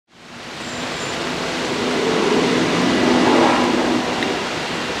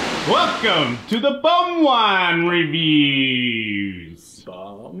welcome to the Bum Wine Reviews.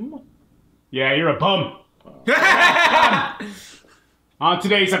 Bum? Yeah, you're a bum. On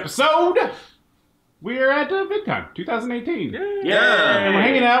today's episode, we're at VidCon 2018. Yeah. And we're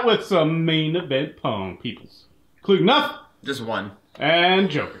hanging out with some main event Pong peoples, including Nuff Just one. and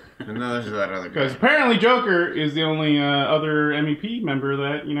Joker. And then there's that other guy. Because apparently Joker is the only other MEP member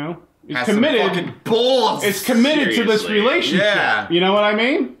that, you know, is Has committed. some fucking balls. Is committed to this Seriously. relationship. Yeah. You know what I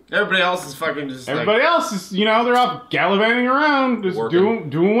mean? Everybody else is fucking just Everybody else is, you know, they're off gallivanting around, just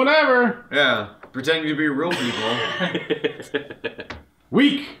doing whatever. Yeah. Pretending to be real people.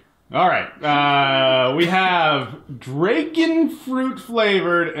 Weak. All right. We have Dragonfruit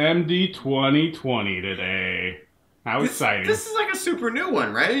flavored MD 2020 today. How exciting. This is like a super new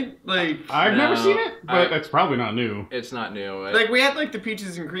one, right? Like, I've never seen it, but that's probably not new. It's not new. like we had like the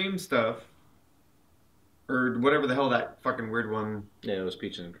peaches and cream stuff. Or whatever the hell that fucking weird one. Yeah, it was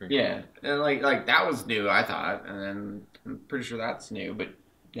peaches and cream. Yeah. And like that was new, I thought. And then I'm pretty sure that's new, but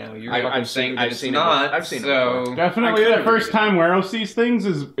now you're fucking saying that it's not. I've seen it so before. Definitely the first time Wero sees things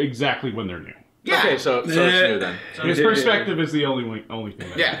is exactly when they're new. Yeah. Okay, so it's new then. His perspective is the only thing.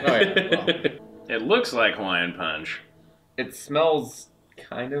 That Yeah. All right. Well, It looks like Hawaiian Punch. It smells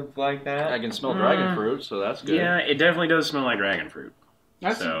kind of like that. I can smell dragon fruit, so that's good. Yeah, it definitely does smell like dragon fruit.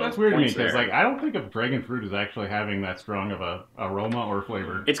 That's weird to me points because there. like I don't think of dragon fruit as actually having that strong of a aroma or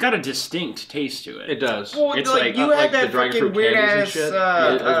flavor. It's got a distinct taste to it. It does. Well, It's like like- you like had the that dragon fucking fruit weird candies and ass shit.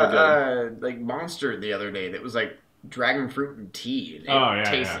 Yeah, those are like monster the other day that was like dragon fruit and tea. And it Oh, yeah,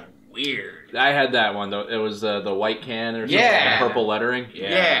 tasted weird. I had that one though. It was the white can or something. Yeah. The purple lettering. Yeah,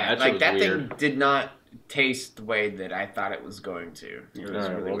 that shit like was that weird. thing did not taste the way that I thought it was going to. It was Alright,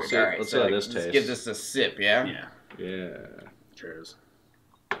 really well, weird. let's see- All right, let's so see how like, this let's tastes. give this a sip, yeah? Yeah. Yeah. Cheers.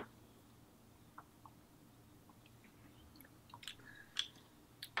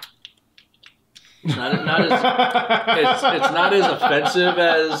 It's not as offensive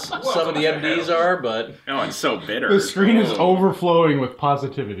as some of the MDs are, but Oh, it's so bitter. The screen is Oh. overflowing with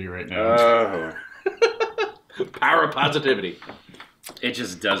positivity right now. Oh. power of positivity. It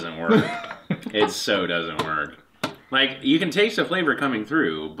just doesn't work. It so doesn't work. Like, you can taste the flavor coming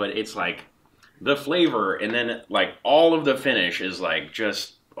through, but it's like the flavor and then like all of the finish is like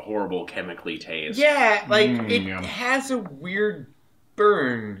just horrible chemically taste. Yeah, like it yeah. has a weird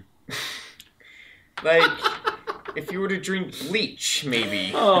burn. Like if you were to drink bleach,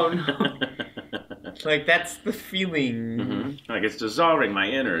 maybe. Oh no. Like that's the feeling. Mhm. Like it's dissolving my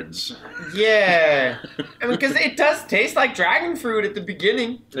innards. Yeah, I mean, because it does taste like dragon fruit at the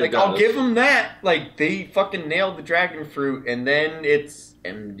beginning. It Like, I'll does. give them that. Like, they fucking nailed the dragon fruit, and then it's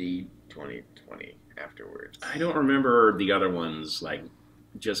MD 2020 afterwards. I don't remember the other ones like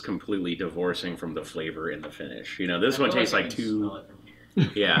just completely divorcing from the flavor in the finish. You know, this one tastes like too.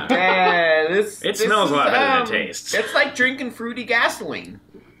 Yeah. Yeah, this. It this smells a lot is, better than it tastes. It's like drinking fruity gasoline.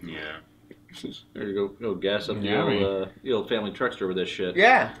 Yeah. There you go gas up Yeah, the old family truckster with this shit.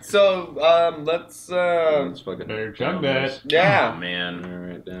 Yeah. So, let's. Let's fucking Better chug that. Yeah. Oh, man. All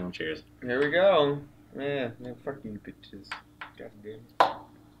right, down. Cheers. Here we go. Yeah. No, fuck you, bitches. Goddamn.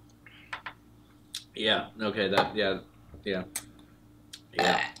 Yeah. Okay. That. Yeah. Yeah.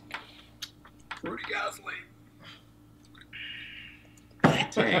 Fruity gasoline.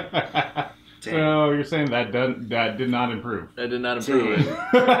 So you're saying that did not improve? I did not improve it.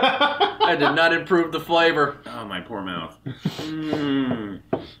 I did not improve the flavor. Oh, my poor mouth. Mm.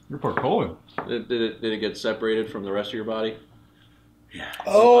 Your poor colon. Did it get separated from the rest of your body? Yeah.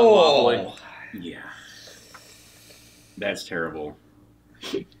 Oh. Yeah. That's terrible.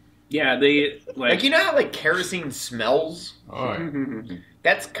 Yeah, they Like, you know how, like, kerosene smells? Oh, yeah.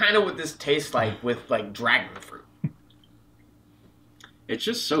 That's kind of what this tastes like with, like, dragon fruit. It's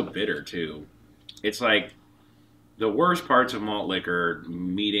just so bitter too. It's like the worst parts of malt liquor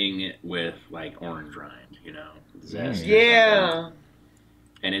meeting with like orange rind, you know, zest. or Yeah. something.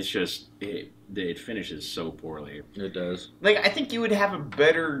 And it's just it finishes so poorly. It does. Like, I think you would have a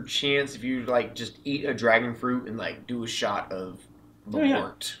better chance if you, like, just eat a dragon fruit and, like, do a shot of Oh, yeah.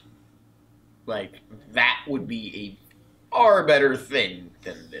 Malort. Like, that would be a far better thing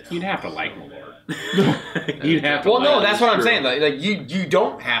than this. You'd have to like Malort. You'd have to. Well, no, like that's it. what I'm saying. Like you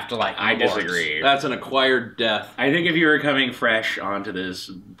don't have to like I Malort. disagree. That's an acquired death. I think if you were coming fresh onto this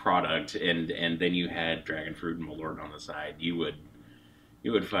product and then you had dragon fruit and Malort on the side, you would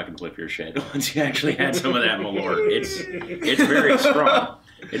fucking flip your shit once you actually had some of that Malort. It's very strong.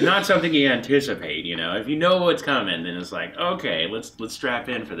 It's not something you anticipate, you know. If you know what's coming, then it's like, okay, let's strap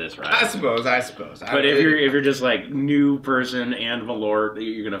in for this, right? I suppose. But if you're just like new person and Malort,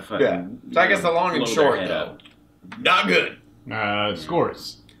 you're gonna fucking So I guess the long and blow their short head though, up. not good.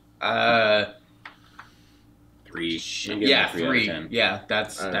 Scores. 3. Yeah, 3 out of 3. 10. Yeah,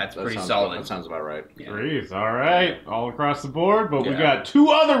 that's pretty solid. That sounds about right. Yeah. 3's all right, all across the board. But we Yeah. got 2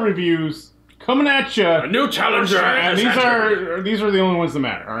 other reviews coming at you. A new challenger. And these are the only ones that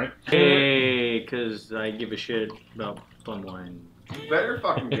matter. All right. Hey, because I give a shit about bum wine. You better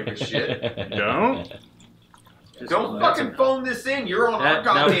fucking give a shit. Don't. Don't fucking phone this in. You're on our That-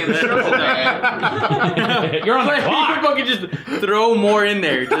 goddamn that- show, man. You're on the You clock. fucking just throw more in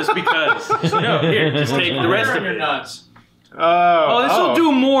there just because. No, here, just take the rest of your it. nuts. Oh, this will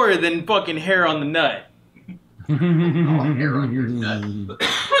do more than fucking hair on the nut. Hair on your nut.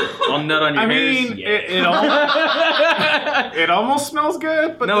 On nut on your I hairs. mean, Yeah. it almost smells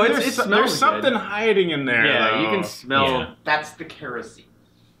good, but No, then it smells there's something good. hiding in there. Yeah, you though. can smell. Yeah. That's the kerosene.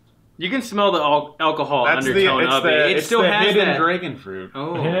 You can smell the alcohol That's undertone of it. It it's still the has hidden that. dragon fruit.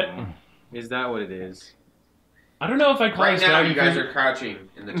 Oh, is that what it is? I don't know if I call Right it now, dragon you guys fruit. are crouching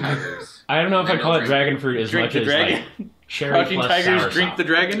in the tigers. I don't know if I I call know it dragon fruit as Drink much the as dragon. like cherry Crouching plus tigers sour drink sop. the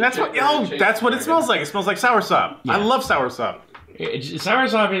dragon. That's what it smells like. It smells like soursop. Yeah. I love soursop.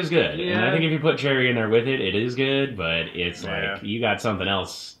 Soursop is good, and Yeah. I think if you put cherry in there with it, it is good. But it's Yeah. like you got something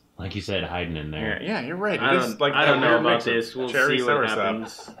else, like you said, hiding in there. Yeah, you're right. I It is like don't that know weird about mix of this. We'll cherry see what soursop.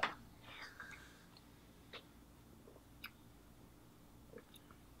 happens.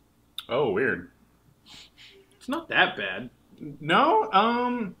 Oh, weird. It's not that bad.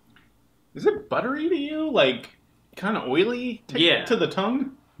 No, is it buttery to you? Like kind of oily Yeah. to the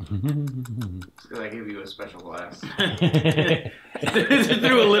tongue? Because I give you a special glass.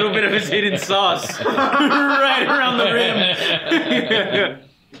 Threw a little bit of his hidden sauce right around the rim.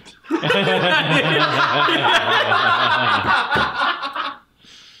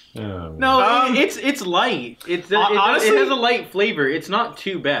 Oh, No, it's light. It honestly- has a light flavor. It's not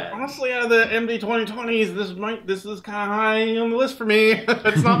too bad. Honestly, out of the MD 2020s, this is kind of high on the list for me.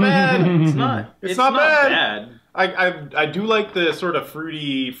 It's not bad. It's not. It's not bad. bad. I do like the sort of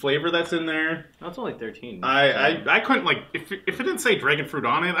fruity flavor that's in there. That's only 13. I couldn't like if it didn't say dragon fruit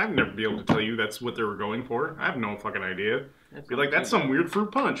on it, I'd never be able to tell you that's what they were going for. I have no fucking idea. Be like, that's some weird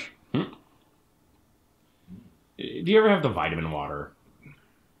fruit punch. Do you ever have the vitamin water?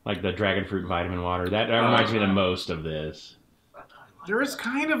 Like the dragon fruit vitamin water? That reminds me the most of this. There is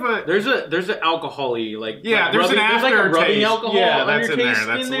kind of a There's an alcohol-y, like yeah. like There's rubbing, an there's like a rubbing aftertaste. alcohol Yeah, that's in there. undertaste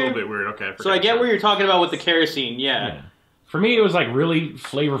That's in a there. little bit weird. Okay, So I get what you're talking about with the kerosene. Yeah. For me, it was like really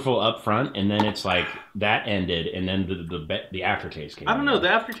flavorful up front, and then it's like that ended, and then the aftertaste came. I don't know. The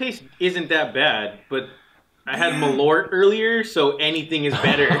aftertaste isn't that bad, but I had Malort earlier, so anything is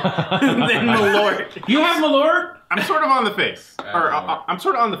better than Malort. You have Malort? I'm sort of on the face, or I'm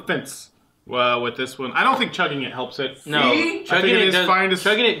sort of on the fence. With this one, I don't think chugging it helps it. No, I think it is fine to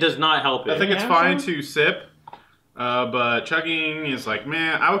chugging it does not help it. I think it's fine to sip, but chugging is like,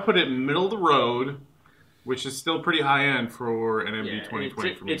 man, I would put it middle of the road, which is still pretty high end for an MD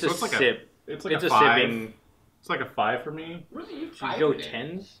 2020 for me. It's So a it's like sip. it's like It's a a 5. sipping. It's like a 5 for me. What are you Should go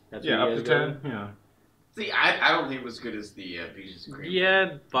 10s? That's Yeah, what up you to guys 10. Yeah. See, I don't think it was good as the peaches and go? cream.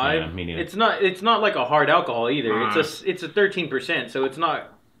 Yeah, 5. Yeah, me neither. It's not like a hard alcohol either. It's a 13%, so it's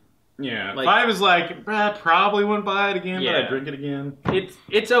not. Yeah. Like- 5 is like, probably wouldn't buy it again, but Yeah. I'd drink it again.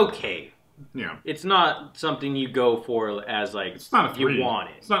 It's okay. Yeah. It's not something you go for as like It's not a 3. you want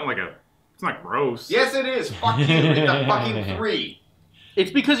it. It's not like it's not gross. Yes, it is. Fuck you. It's a fucking 3.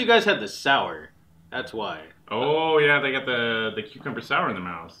 It's because you guys had the sour. That's why. Oh, yeah, they got the cucumber sour in their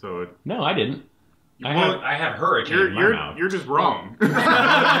mouth, so No, I didn't. Well, I have hurricane in my mouth. you're just wrong.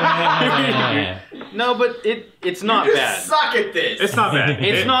 No, but it's not You bad. just suck at this. It's not bad.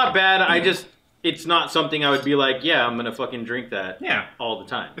 It's not bad. It's not something I would be like, yeah, I'm gonna fucking drink that Yeah. all the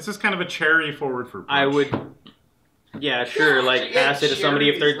time. It's just kind of a cherry forward fruit punch. I would, yeah, sure, like Yeah, pass it to somebody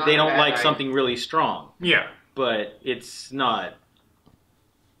if cherry is they not don't bad. like something really strong, Yeah. but it's not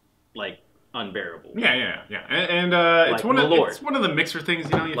like unbearable. Yeah. And it's Like Malort. it's one of the mixer things,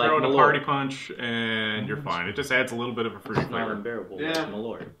 you Like throw in a Malort. party punch and you're fine. It just adds a little bit of a fruity It's not flavor. unbearable. Yeah. Like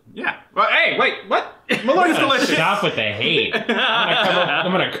Malort. Yeah. Well, hey, wait, what? Malort is delicious. Stop with the hate.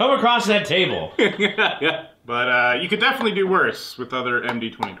 I'm gonna come across that table. But you could definitely do worse with other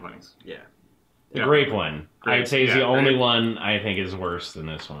MD 2020s. Yeah. The Yeah. grape one, Grape, I'd say, is yeah, the only grape. one I think is worse than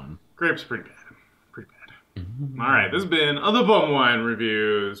this one. Grape's pretty bad. All right, this has been Other Bum Wine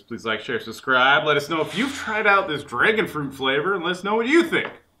Reviews. Please like, share, subscribe. Let us know if you've tried out this dragon fruit flavor, and let us know what you think.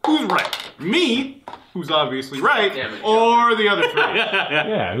 Who's right? Me, who's obviously right, Damn it, or the other three?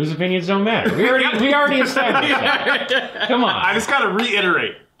 Yeah, whose opinions don't matter. We already established that. Come I on. just gotta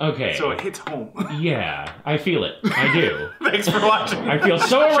reiterate, Okay. so it hits home. Yeah, I feel it. I do. Thanks for watching. I feel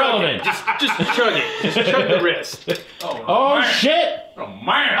so irrelevant. Just chug it. Just chug the rest. Oh shit! Oh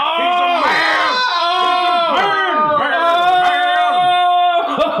man! Oh!